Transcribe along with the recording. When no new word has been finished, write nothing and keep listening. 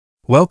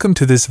Welcome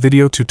to this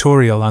video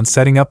tutorial on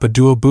setting up a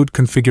dual boot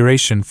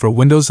configuration for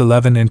Windows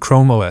 11 in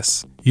Chrome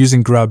OS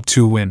using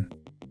Grub2Win.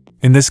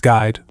 In this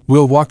guide,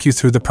 we'll walk you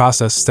through the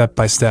process step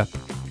by step.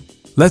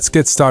 Let's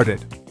get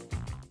started.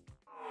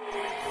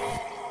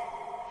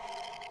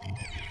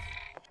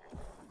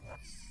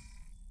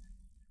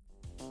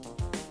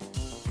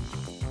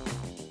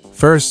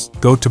 First,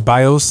 go to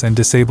BIOS and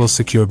disable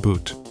Secure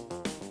Boot.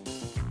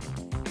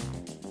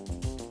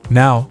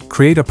 Now,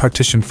 create a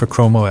partition for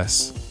Chrome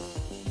OS.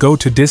 Go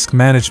to Disk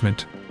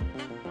Management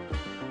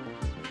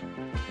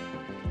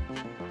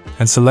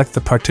and select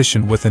the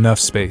partition with enough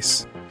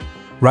space.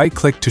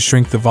 Right-click to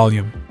shrink the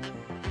volume.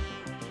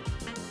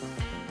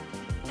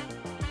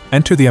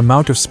 Enter the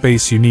amount of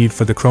space you need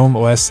for the Chrome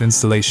OS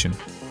installation.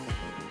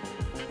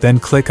 Then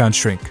click on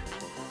Shrink.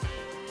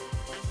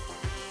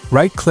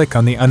 Right-click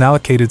on the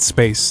unallocated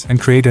space and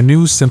create a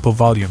new simple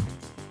volume.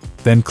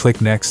 Then click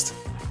Next,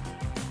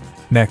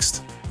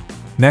 Next,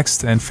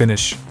 Next and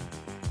Finish.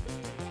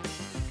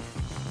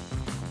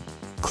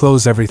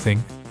 Close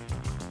everything.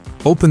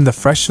 Open the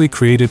freshly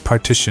created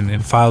partition in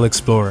File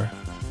Explorer.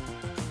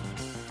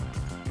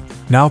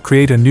 Now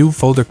create a new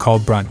folder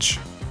called Brunch.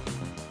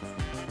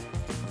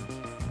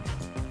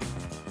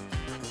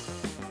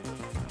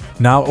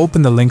 Now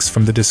open the links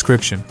from the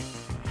description.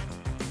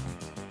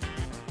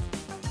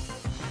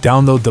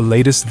 Download the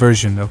latest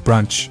version of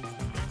Brunch.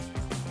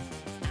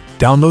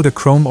 Download a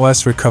Chrome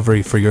OS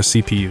recovery for your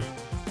CPU.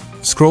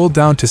 Scroll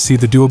down to see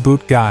the Dual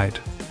Boot Guide,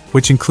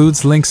 which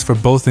includes links for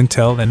both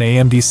Intel and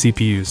AMD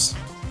CPUs.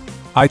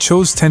 I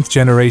chose 10th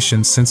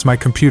generation since my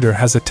computer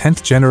has a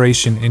 10th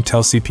generation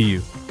Intel CPU.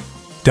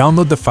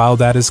 Download the file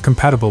that is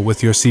compatible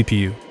with your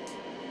CPU.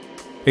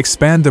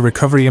 Expand the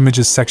Recovery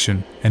Images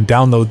section and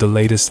download the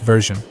latest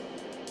version.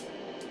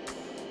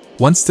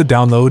 Once the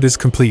download is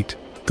complete,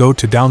 go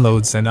to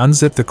Downloads and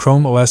unzip the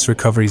Chrome OS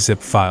recovery zip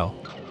file.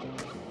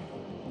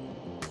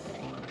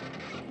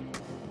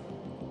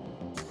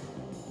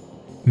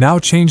 Now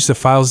change the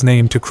file's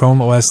name to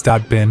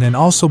chromeos.bin and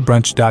also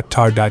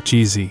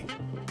brunch.tar.gz.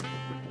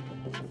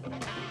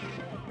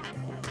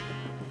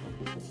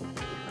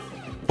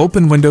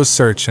 Open Windows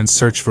Search and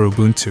search for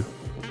Ubuntu.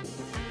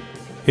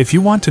 If you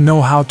want to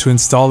know how to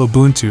install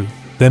Ubuntu,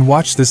 then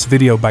watch this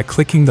video by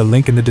clicking the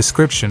link in the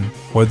description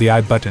or the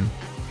I button.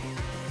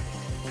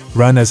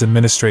 Run as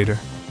administrator.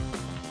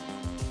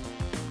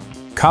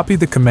 Copy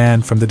the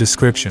command from the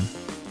description.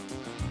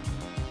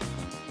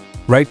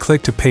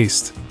 Right-click to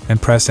paste and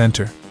press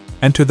Enter.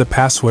 Enter the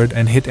password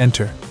and hit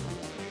Enter.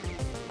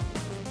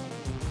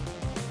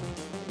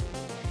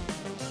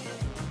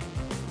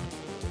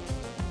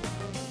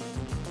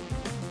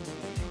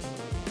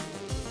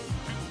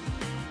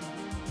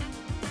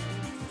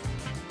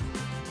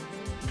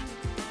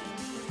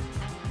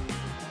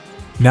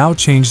 Now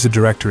change the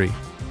directory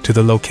to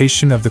the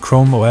location of the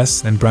Chrome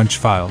OS and Brunch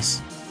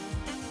files.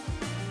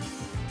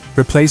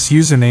 Replace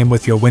username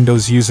with your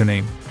Windows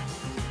username.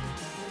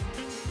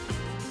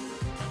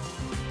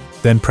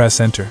 Then press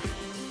Enter.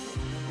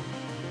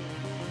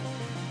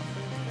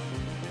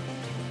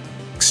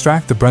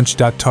 Extract the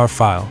brunch.tar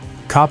file,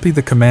 copy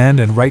the command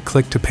and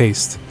right-click to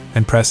paste,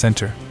 and press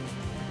Enter.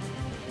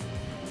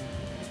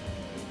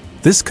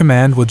 This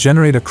command will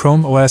generate a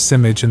Chrome OS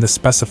image in the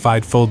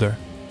specified folder.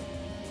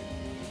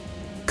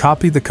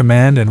 Copy the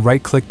command and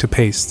right-click to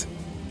paste.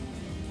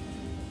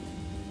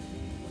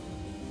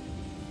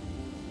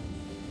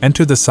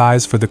 Enter the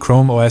size for the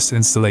Chrome OS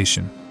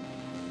installation.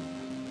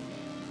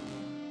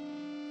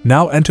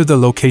 Now enter the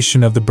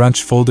location of the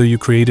Brunch folder you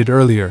created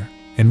earlier.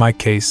 In my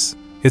case,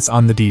 it's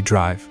on the D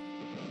drive.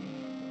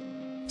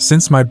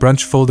 Since my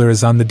Brunch folder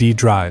is on the D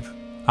drive,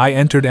 I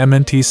entered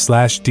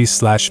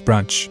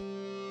mnt/d/brunch.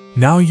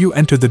 Now you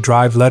enter the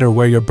drive letter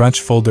where your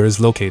Brunch folder is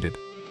located.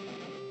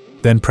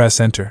 Then press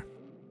Enter.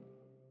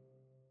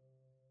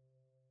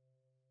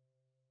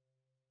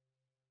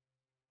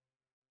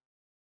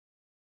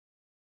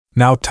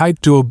 Now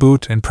type dual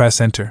boot and press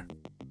Enter.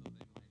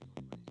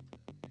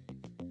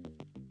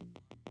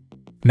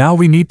 Now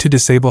we need to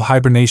disable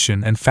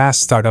hibernation and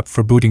fast startup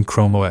for booting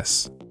Chrome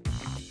OS.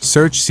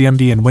 Search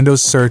CMD in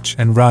Windows Search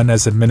and run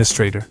as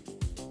administrator.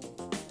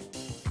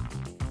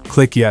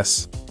 Click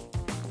Yes.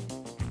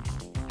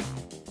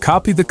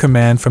 Copy the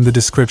command from the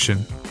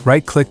description,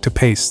 right-click to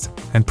paste,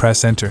 and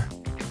press Enter.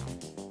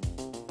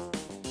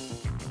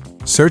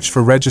 Search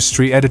for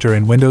Registry Editor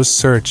in Windows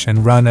Search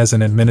and run as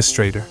an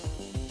administrator.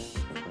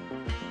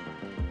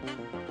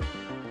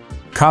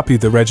 Copy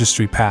the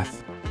registry path.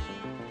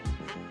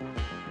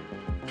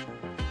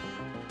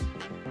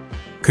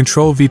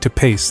 Ctrl-V to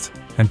paste,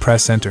 and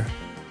press Enter.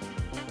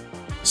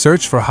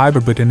 Search for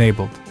Hibernate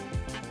enabled.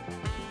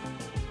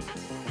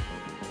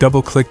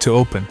 Double-click to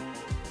open.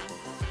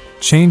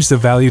 Change the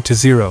value to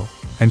 0,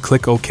 and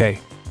click OK.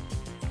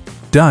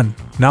 Done.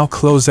 Now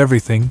close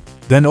everything,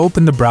 then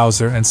open the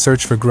browser and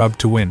search for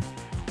Grub2Win.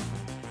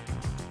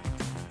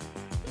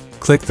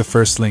 Click the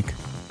first link.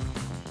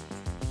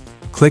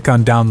 Click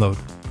on Download.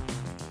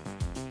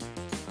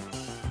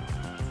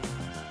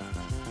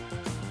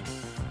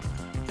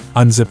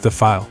 Unzip the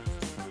file.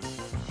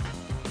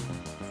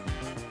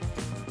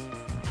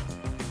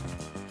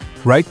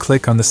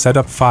 Right-click on the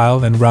setup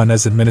file and run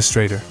as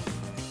administrator.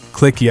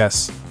 Click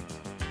Yes.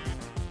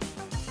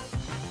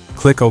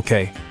 Click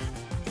OK.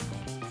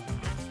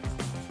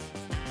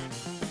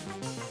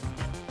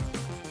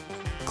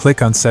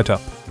 Click on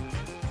Setup.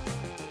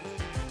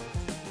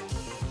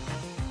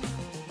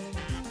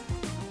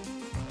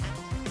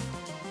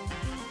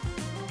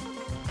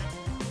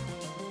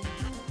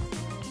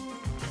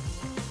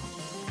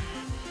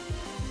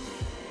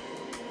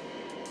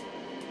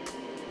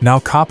 Now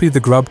copy the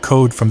grub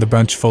code from the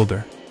brunch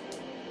folder.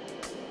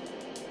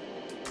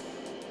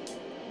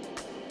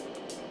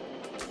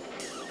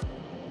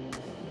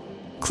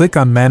 Click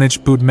on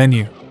Manage Boot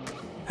menu.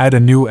 Add a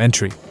new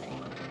entry.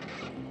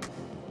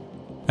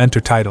 Enter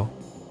title.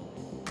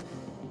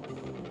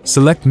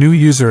 Select New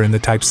User in the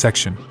Type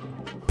section.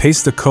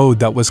 Paste the code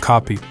that was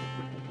copied.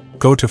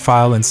 Go to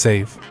File and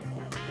Save.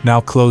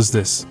 Now close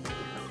this.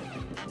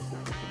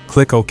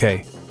 Click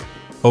OK.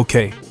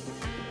 OK.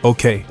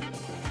 OK.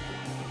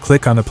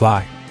 Click on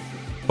Apply.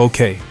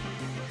 OK.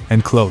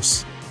 And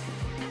close.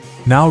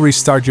 Now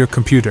restart your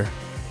computer.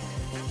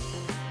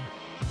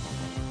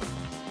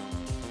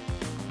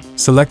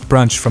 Select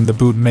Brunch from the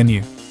boot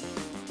menu.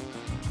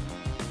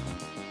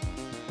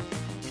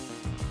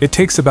 It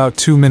takes about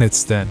 2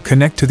 minutes, then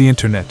connect to the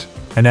internet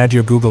and add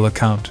your Google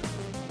account.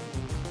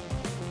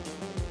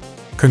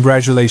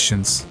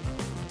 Congratulations!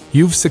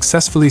 You've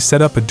successfully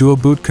set up a dual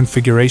boot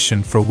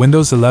configuration for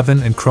Windows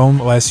 11 and Chrome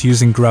OS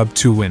using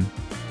Grub2Win.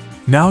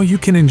 Now you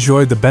can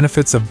enjoy the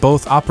benefits of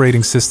both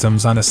operating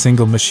systems on a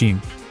single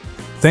machine.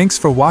 Thanks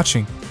for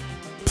watching.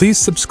 Please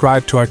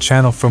subscribe to our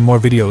channel for more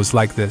videos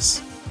like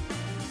this.